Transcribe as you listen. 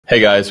Hey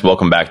guys,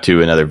 welcome back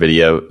to another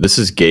video. This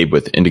is Gabe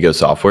with Indigo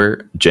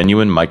Software,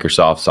 genuine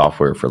Microsoft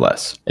software for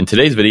less. In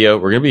today's video,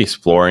 we're going to be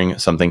exploring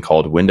something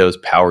called Windows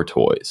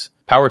Powertoys.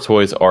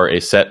 Powertoys are a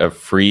set of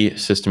free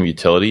system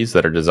utilities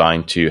that are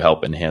designed to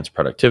help enhance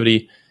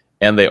productivity,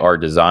 and they are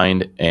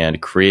designed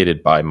and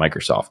created by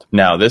Microsoft.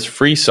 Now, this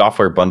free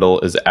software bundle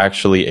is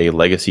actually a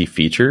legacy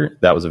feature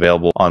that was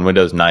available on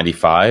Windows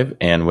 95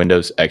 and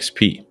Windows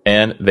XP.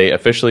 And they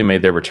officially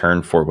made their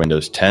return for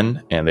Windows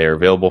 10, and they are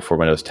available for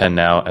Windows 10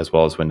 now, as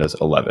well as Windows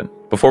 11.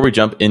 Before we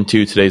jump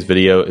into today's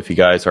video, if you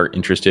guys are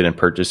interested in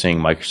purchasing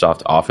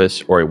Microsoft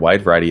Office or a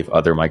wide variety of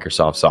other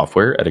Microsoft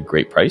software at a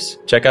great price,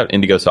 check out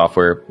Indigo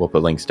Software. We'll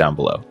put links down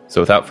below.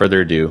 So without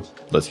further ado,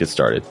 let's get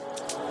started.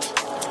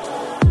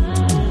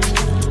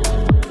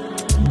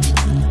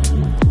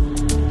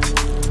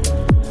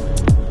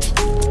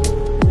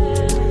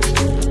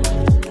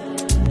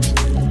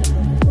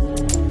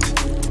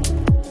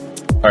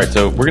 All right,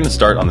 so we're going to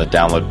start on the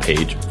download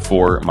page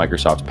for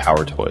Microsoft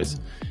Powertoys.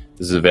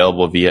 This is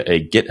available via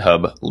a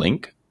GitHub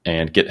link,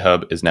 and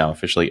GitHub is now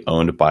officially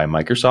owned by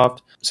Microsoft.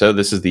 So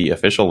this is the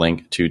official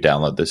link to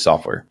download this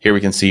software. Here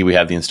we can see we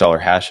have the installer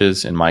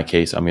hashes. In my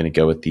case, I'm going to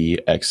go with the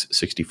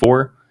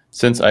x64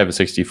 since I have a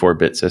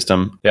 64-bit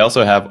system. They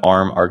also have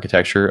ARM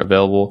architecture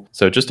available.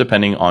 So just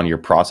depending on your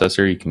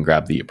processor, you can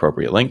grab the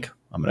appropriate link.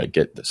 I'm going to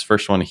get this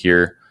first one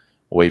here.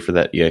 We'll wait for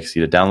that exe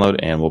to download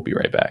and we'll be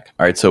right back.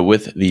 All right, so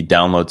with the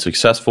download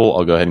successful,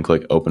 I'll go ahead and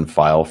click open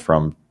file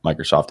from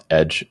Microsoft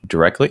Edge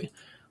directly.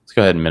 Let's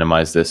go ahead and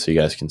minimize this so you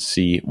guys can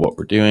see what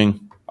we're doing.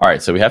 All right,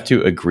 so we have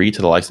to agree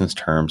to the license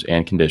terms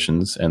and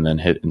conditions and then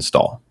hit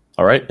install.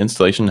 All right,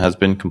 installation has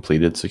been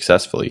completed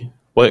successfully.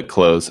 We'll hit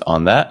close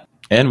on that.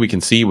 And we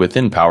can see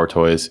within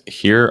Powertoys,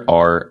 here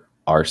are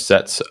our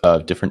sets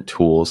of different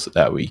tools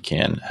that we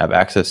can have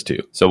access to.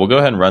 So we'll go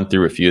ahead and run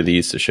through a few of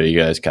these to show you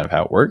guys kind of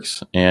how it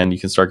works, and you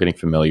can start getting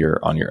familiar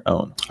on your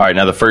own. All right,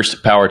 now the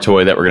first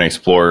Powertoy that we're going to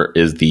explore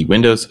is the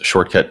Windows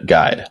Shortcut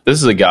Guide. This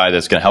is a guide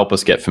that's going to help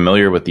us get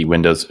familiar with the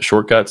Windows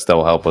shortcuts that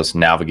will help us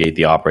navigate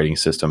the operating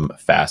system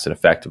fast and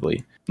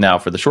effectively. Now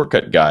for the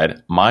shortcut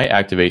guide, my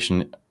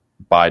activation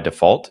by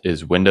default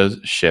is Windows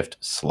Shift/.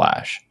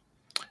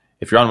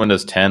 If you're on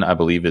Windows 10, I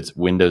believe it's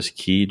Windows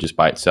key just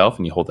by itself,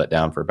 and you hold that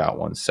down for about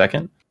 1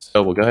 second.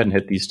 So we'll go ahead and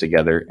hit these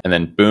together, and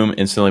then boom,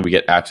 instantly we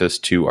get access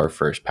to our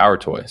first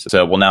Powertoy.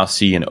 So we'll now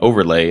see an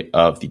overlay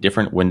of the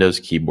different Windows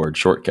keyboard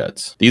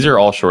shortcuts. These are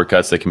all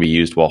shortcuts that can be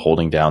used while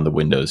holding down the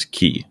Windows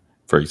key.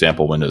 For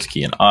example, Windows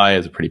key and I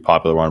is a pretty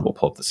popular one. We'll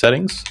pull up the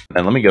settings.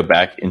 And let me go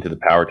back into the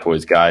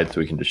Powertoys guide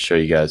so we can just show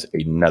you guys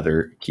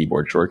another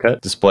keyboard shortcut.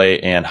 Display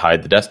and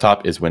hide the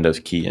desktop is Windows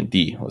key and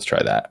D. Let's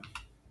try that.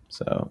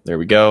 So there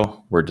we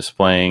go. We're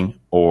displaying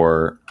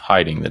or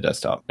hiding the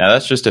desktop. Now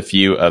that's just a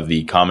few of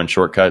the common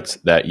shortcuts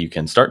that you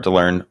can start to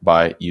learn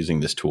by using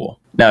this tool.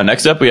 Now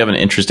next up, we have an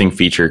interesting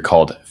feature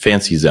called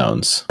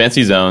FancyZones.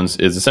 FancyZones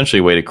is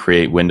essentially a way to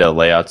create window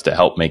layouts to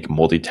help make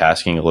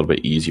multitasking a little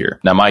bit easier.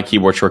 Now my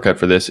keyboard shortcut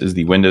for this is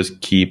the Windows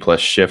key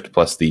plus Shift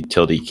plus the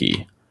tilde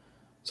key.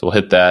 So we'll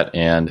hit that,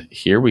 and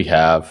here we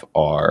have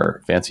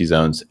our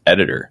FancyZones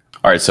editor.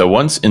 All right, so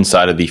once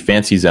inside of the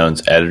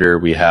FancyZones editor,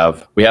 we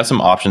have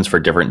some options for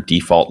different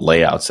default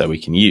layouts that we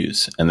can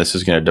use. And this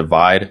is going to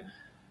divide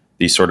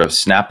these sort of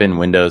snap-in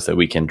windows that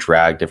we can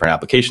drag different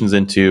applications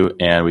into,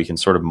 and we can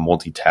sort of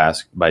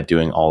multitask by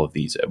doing all of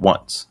these at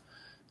once.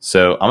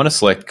 So I'm going to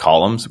select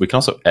columns. We can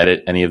also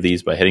edit any of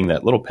these by hitting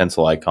that little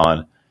pencil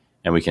icon,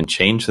 and we can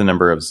change the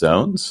number of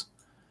zones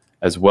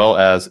as well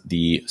as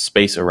the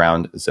space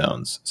around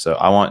zones. So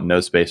I want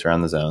no space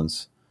around the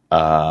zones.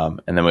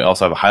 And then we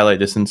also have a highlight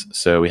distance.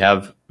 So we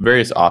have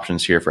various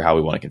options here for how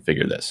we want to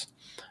configure this.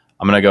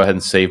 I'm going to go ahead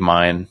and save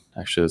mine.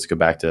 Actually, let's go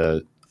back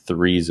to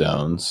 3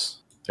 zones.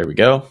 There we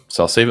go.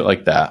 So I'll save it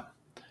like that.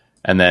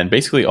 And then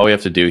basically all we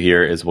have to do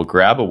here is we'll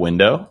grab a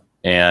window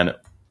and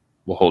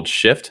we'll hold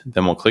Shift,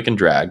 then we'll click and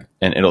drag,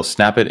 and it'll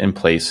snap it in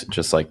place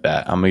just like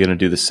that. I'm going to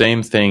do the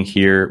same thing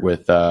here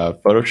with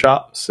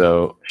Photoshop.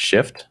 So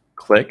Shift,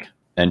 click,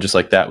 and just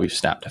like that, we've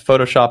snapped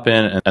Photoshop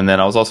in. And then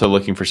I was also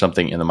looking for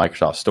something in the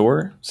Microsoft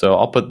Store. So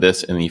I'll put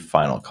this in the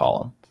final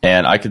column.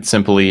 And I could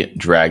simply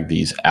drag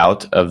these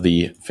out of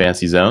the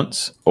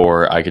FancyZones,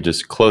 or I could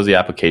just close the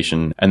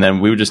application, and then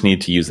we would just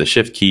need to use the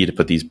Shift key to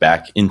put these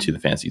back into the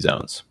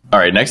FancyZones. All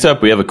right, next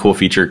up, we have a cool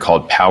feature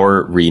called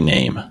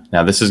PowerRename.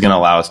 Now, this is going to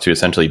allow us to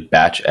essentially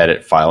batch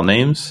edit file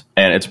names.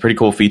 And it's a pretty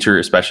cool feature,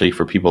 especially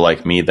for people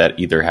like me that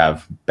either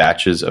have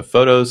batches of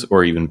photos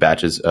or even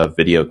batches of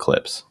video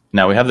clips.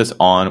 Now, we have this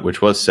on,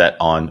 which was set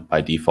on by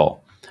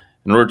default.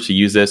 In order to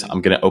use this,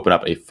 I'm going to open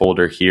up a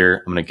folder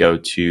here. I'm going to go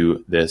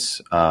to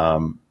this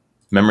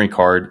memory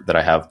card that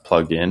I have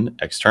plugged in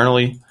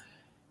externally.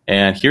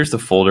 And here's the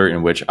folder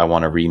in which I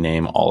want to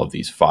rename all of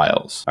these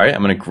files. All right,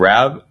 I'm going to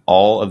grab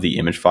all of the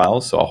image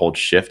files. So I'll hold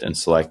Shift and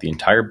select the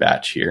entire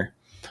batch here.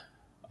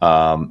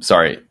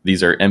 Sorry,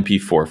 these are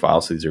MP4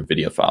 files. So these are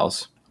video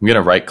files. I'm going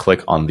to right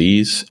click on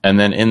these. And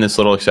then in this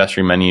little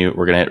accessory menu,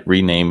 we're going to hit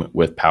rename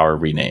with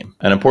PowerRename.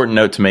 An important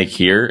note to make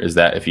here is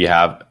that if you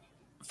have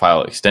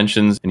file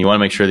extensions, and you want to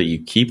make sure that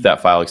you keep that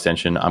file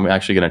extension. I'm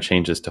actually going to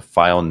change this to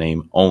file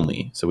name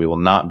only. So we will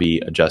not be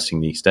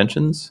adjusting the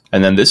extensions.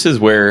 And then this is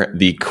where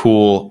the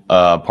cool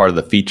part of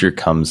the feature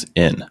comes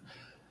in.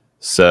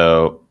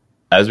 So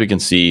as we can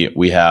see,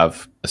 we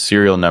have a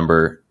serial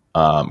number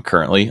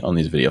currently on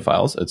these video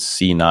files. It's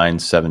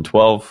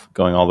C9712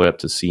 going all the way up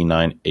to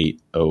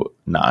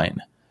C9809.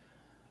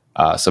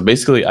 So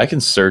basically I can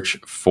search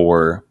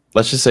for,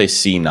 let's just say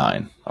C9.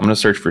 I'm going to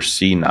search for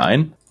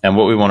C9. And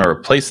what we want to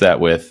replace that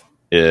with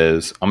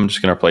is, I'm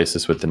just going to replace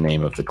this with the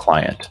name of the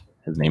client.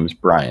 His name is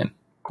Brian.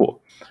 Cool.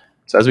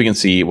 So as we can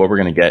see, what we're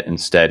going to get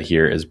instead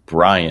here is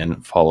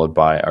Brian followed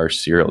by our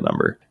serial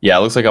number. Yeah, it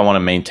looks like I want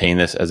to maintain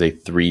this as a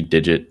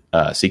 3-digit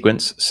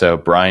sequence. So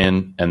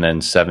Brian and then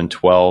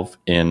 712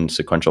 in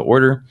sequential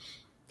order.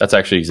 That's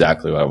actually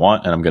exactly what I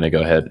want. And I'm going to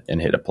go ahead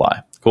and hit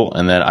apply. Cool.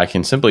 And then I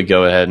can simply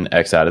go ahead and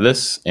X out of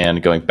this,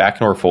 and going back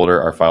into our folder,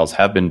 our files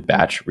have been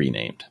batch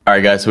renamed. All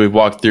right, guys, so we've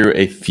walked through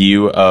a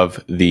few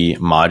of the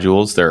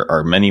modules. There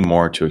are many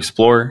more to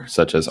explore,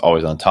 such as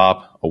always on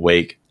top,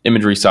 awake,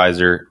 image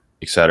resizer,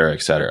 etc.,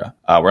 etc.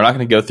 We're not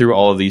going to go through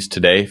all of these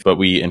today, but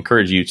we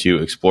encourage you to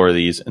explore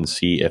these and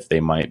see if they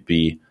might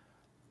be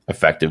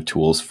effective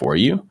tools for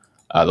you.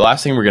 The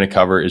last thing we're going to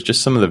cover is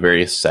just some of the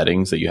various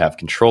settings that you have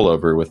control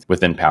over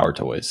within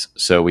Powertoys.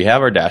 So we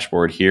have our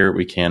dashboard here.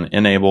 We can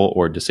enable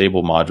or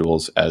disable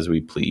modules as we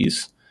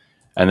please.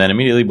 And then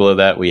immediately below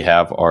that, we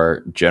have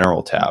our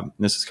general tab.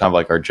 This is kind of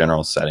like our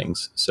general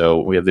settings. So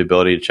we have the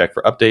ability to check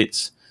for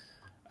updates.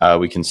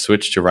 We can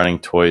switch to running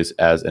toys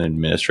as an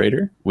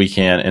administrator. We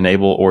can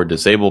enable or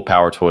disable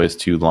Powertoys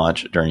to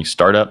launch during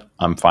startup.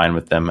 I'm fine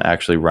with them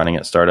actually running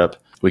at startup.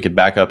 We could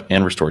back up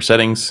and restore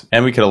settings,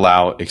 and we could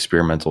allow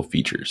experimental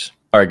features.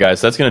 All right,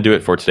 guys, that's going to do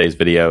it for today's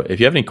video. If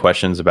you have any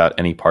questions about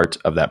any part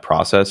of that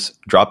process,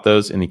 drop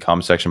those in the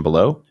comment section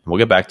below, and we'll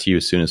get back to you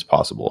as soon as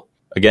possible.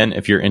 Again,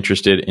 if you're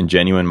interested in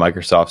genuine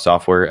Microsoft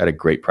software at a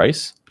great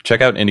price,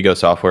 check out Indigo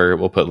Software.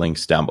 We'll put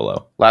links down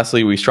below.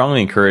 Lastly, we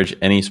strongly encourage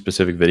any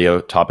specific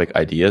video topic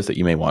ideas that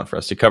you may want for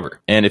us to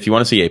cover. And if you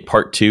want to see a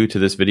part 2 to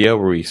this video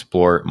where we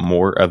explore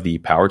more of the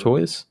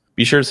Powertoys,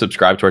 be sure to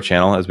subscribe to our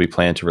channel as we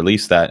plan to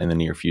release that in the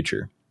near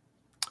future.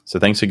 So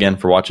thanks again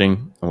for watching,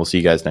 and we'll see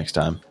you guys next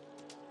time.